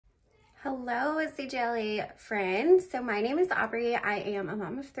Hello, cjla friends. So my name is Aubrey. I am a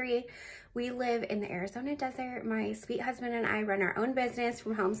mom of 3. We live in the Arizona desert. My sweet husband and I run our own business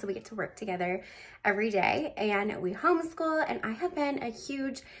from home, so we get to work together every day, and we homeschool, and I have been a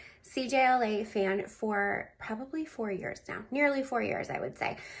huge cjla fan for probably 4 years now, nearly 4 years, I would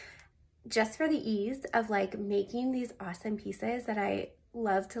say, just for the ease of like making these awesome pieces that I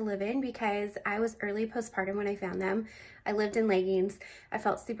love to live in, because I was early postpartum when I found them. I lived in leggings. I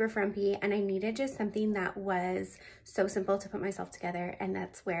felt super frumpy, and I needed just something that was so simple to put myself together, and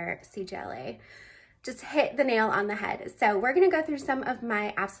that's where cjla just hit the nail on the head. So we're gonna go through some of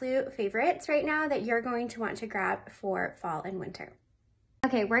my absolute favorites right now that you're going to want to grab for fall and winter.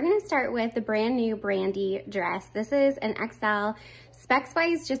 Okay, we're gonna start with the brand new Brandy dress. This is an XL. Specs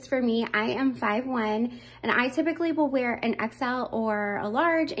wise, just for me, I am 5'1", and I typically will wear an XL or a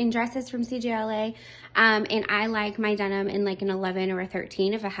large in dresses from cjla, and I like my denim in like an 11 or a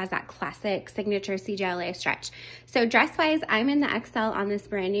 13 if it has that classic signature cjla stretch. So dress wise, I'm in the XL on this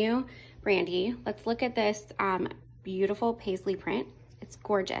brand new Brandy. Let's look at this beautiful paisley print. It's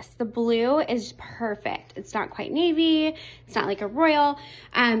gorgeous. The blue is perfect. It's not quite navy. It's not like a royal,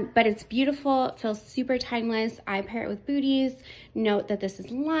 but it's beautiful. It feels super timeless. I pair it with booties. Note that this is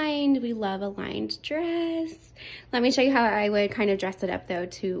lined. We love a lined dress. Let me show you how I would kind of dress it up though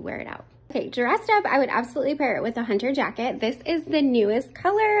to wear it out. Okay, dressed up, I would absolutely pair it with a hunter jacket. This is the newest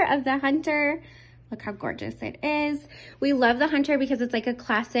color of the hunter. Look how gorgeous it is. We love the hunter because it's like a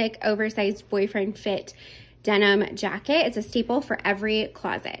classic oversized boyfriend fit denim jacket. It's a staple for every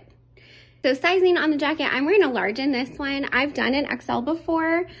closet. So sizing on the jacket, I'm wearing a large in this one. I've done an XL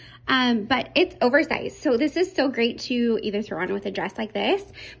before, but it's oversized. So this is so great to either throw on with a dress like this,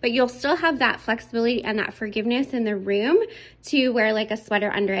 but you'll still have that flexibility and that forgiveness in the room to wear like a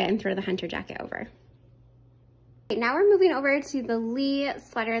sweater under it and throw the hunter jacket over. Okay, now we're moving over to the Lee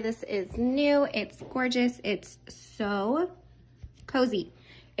sweater. This is new. It's gorgeous. It's so cozy.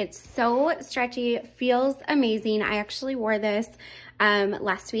 It's so stretchy, feels amazing. I actually wore this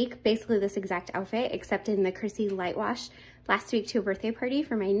last week, basically this exact outfit, except in the Chrissy light wash last week to a birthday party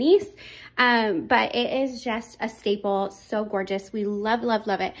for my niece. But it is just a staple, so gorgeous. We love, love,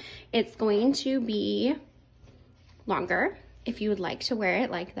 love it. It's going to be longer if you would like to wear it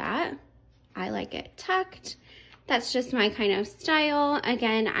like that. I like it tucked. That's just my kind of style.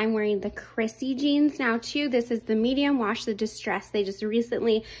 Again, I'm wearing the Chrissy jeans now too. This is the medium wash, the distress. They just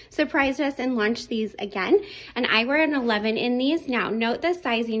recently surprised us and launched these again. And I wear an 11 in these. Now, note the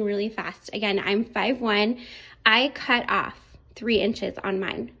sizing really fast. Again, I'm 5'1". I cut off 3 inches on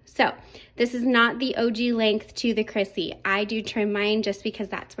mine. So this is not the OG length to the Chrissy. I do trim mine just because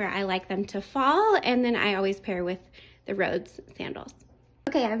that's where I like them to fall. And then I always pair with the Rhodes sandals.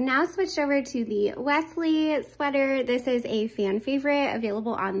 Okay, I've now switched over to the Wesley sweater. This is a fan favorite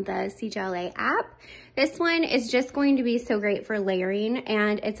available on the cjla app. This one is just going to be so great for layering,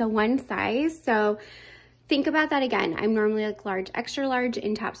 and it's a 1 size. So think about that again. I'm normally like large, extra large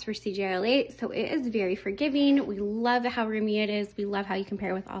in tops for cjla, so it is very forgiving. We love how roomy it is. We love how you can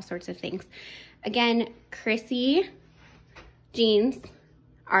pair with all sorts of things. Again, Chrissy jeans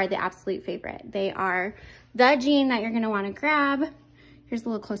are the absolute favorite. They are the jean that you're gonna wanna grab. Here's a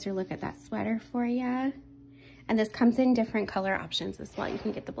little closer look at that sweater for you. And this comes in different color options as well. You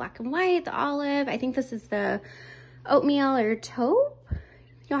can get the black and white, the olive. I think this is the oatmeal or taupe.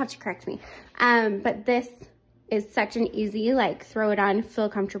 You'll have to correct me. But this is such an easy, like throw it on, feel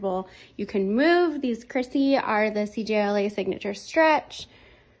comfortable. You can move. These Chrissy are the cjla signature stretch.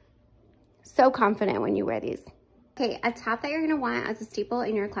 So confident when you wear these. Okay, a top that you're gonna want as a staple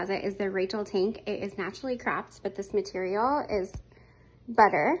in your closet is the Rachel tank. It is naturally cropped, but this material is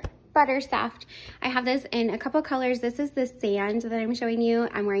butter soft. I have this in a couple colors. This is the sand that I'm showing you.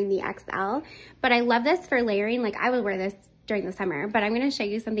 I'm wearing the XL, but I love this for layering. Like I would wear this during the summer, but I'm going to show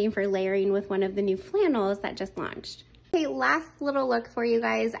you something for layering with one of the new flannels that just launched. Okay, last little look for you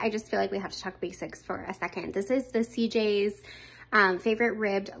guys. I just feel like we have to talk basics for a second. This is the CJ's favorite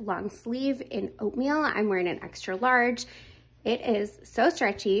ribbed long sleeve in oatmeal. I'm wearing an extra large. It is so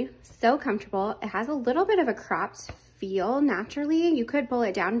stretchy, so comfortable. It has a little bit of a cropped feel naturally. You could pull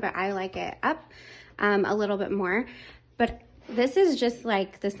it down, but I like it up a little bit more. But this is just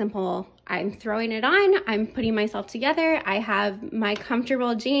like the simple, I'm throwing it on, I'm putting myself together. I have my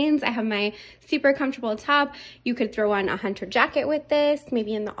comfortable jeans, I have my super comfortable top. You could throw on a hunter jacket with this,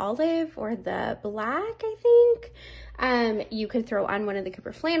 maybe in the olive or the black, I think. You could throw on one of the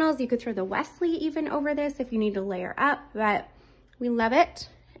Cooper flannels. You could throw the Wesley even over this if you need to layer up, but we love it.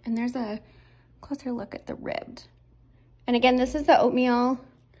 And there's a closer look at the ribbed. And again, this is the oatmeal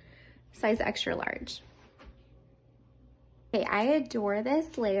size extra large. Okay, I adore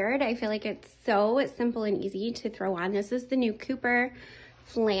this layered. I feel like it's so simple and easy to throw on. This is the new Cooper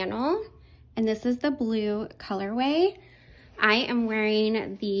flannel, and this is the blue colorway. I am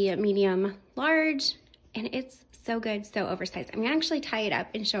wearing the medium large, and it's so good, so oversized. I'm gonna actually tie it up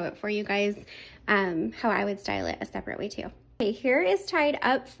and show it for you guys how I would style it a separate way too. Okay, here is tied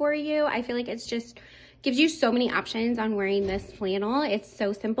up for you. I feel like it's just gives you so many options on wearing this flannel. It's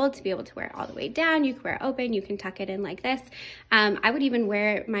so simple to be able to wear it all the way down. You can wear it open, you can tuck it in like this. I would even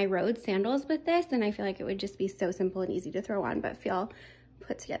wear my road sandals with this, and I feel like it would just be so simple and easy to throw on, but feel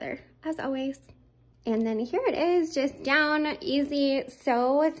put together as always. And then here it is, just down, easy,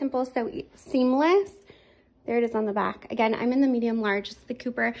 so simple, so seamless. There it is on the back. Again, I'm in the medium large, it's the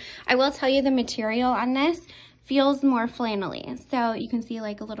Cooper. I will tell you the material on this feels more flannelly. So you can see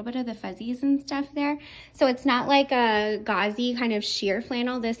like a little bit of the fuzzies and stuff there. So it's not like a gauzy kind of sheer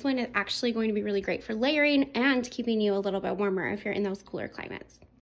flannel. This one is actually going to be really great for layering and keeping you a little bit warmer if you're in those cooler climates.